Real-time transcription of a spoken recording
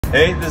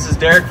Hey, this is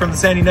Derek from the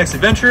Sandy Next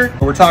Adventure.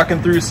 We're talking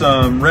through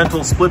some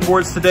rental split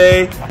boards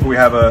today. We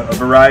have a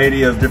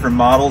variety of different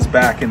models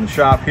back in the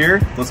shop here.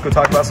 Let's go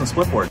talk about some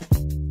split boards.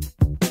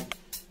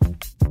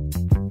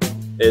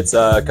 It's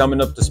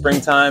coming up to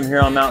springtime here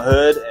on Mount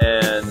Hood,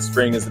 and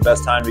spring is the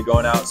best time to be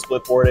going out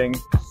split boarding,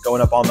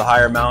 going up on the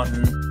higher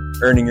mountain,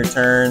 earning your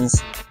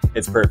turns.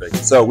 It's perfect.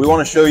 So we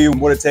want to show you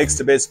what it takes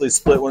to basically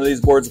split one of these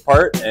boards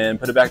apart and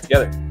put it back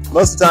together.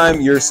 Most of the time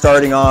you're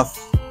starting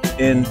off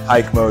in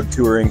hike mode,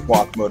 touring,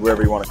 walk mode,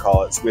 whatever you want to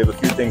call it. So we have a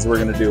few things that we're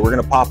going to do. We're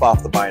going to pop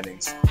off the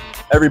bindings.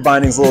 Every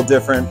binding's a little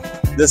different.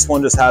 This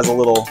one just has a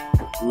little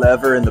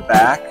lever in the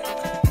back.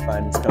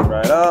 Bindings come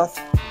right off.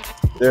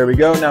 There we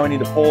go. Now we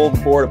need to pull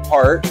the board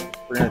apart.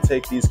 We're going to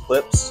take these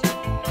clips.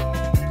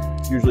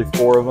 It's usually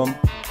 4 of them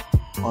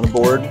on a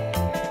board.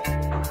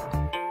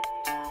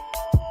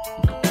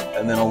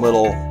 And then a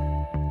little,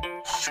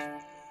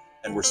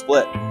 and we're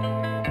split.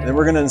 And then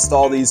we're going to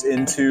install these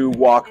into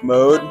walk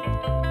mode.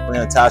 We're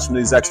going to attach them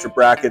to these extra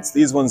brackets.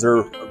 These ones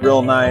are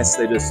real nice.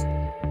 They just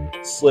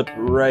slip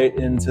right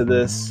into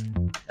this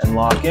and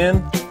lock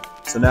in.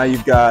 So now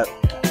you've got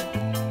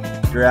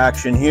your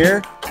action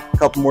here. A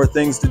couple more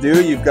things to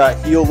do. You've got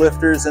heel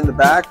lifters in the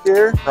back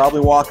here,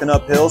 probably walking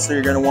uphill, so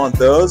you're going to want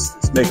those.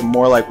 Just make them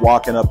more like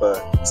walking up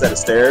a set of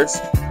stairs.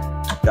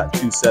 Got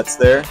 2 sets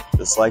there,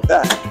 just like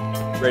that.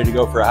 Ready to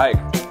go for a hike.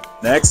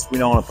 Next, we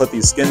don't want to put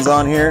these skins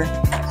on here.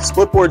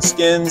 Splitboard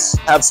skins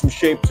have some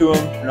shape to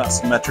them. They're not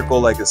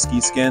symmetrical like a ski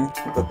skin,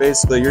 but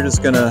basically you're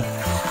just gonna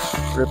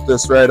rip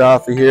this right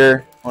off of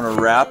here. Want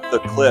to wrap the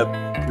clip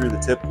through the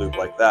tip loop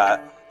like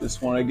that.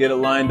 Just want to get it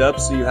lined up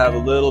so you have a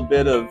little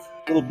bit of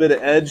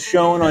edge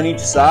showing on each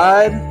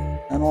side,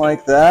 kind of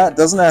like that.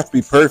 Doesn't have to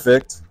be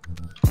perfect.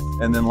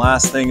 And then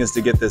last thing is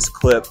to get this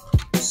clip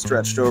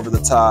stretched over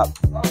the top,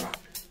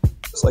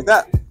 just like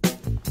that.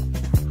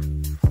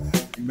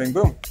 Bing, bang,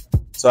 boom.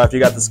 So after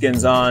you got the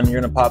skins on, you're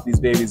gonna pop these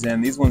babies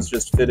in. These ones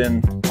just fit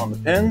in on the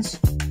pins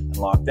and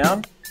lock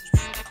down.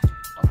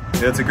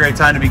 It's a great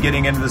time to be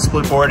getting into the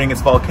split boarding.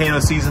 It's volcano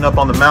season up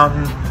on the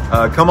mountain.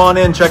 Come on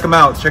in, check them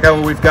out. Check out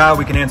what we've got.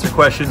 We can answer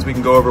questions. We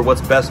can go over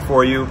what's best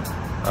for you.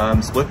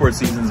 Split board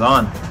season's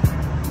on.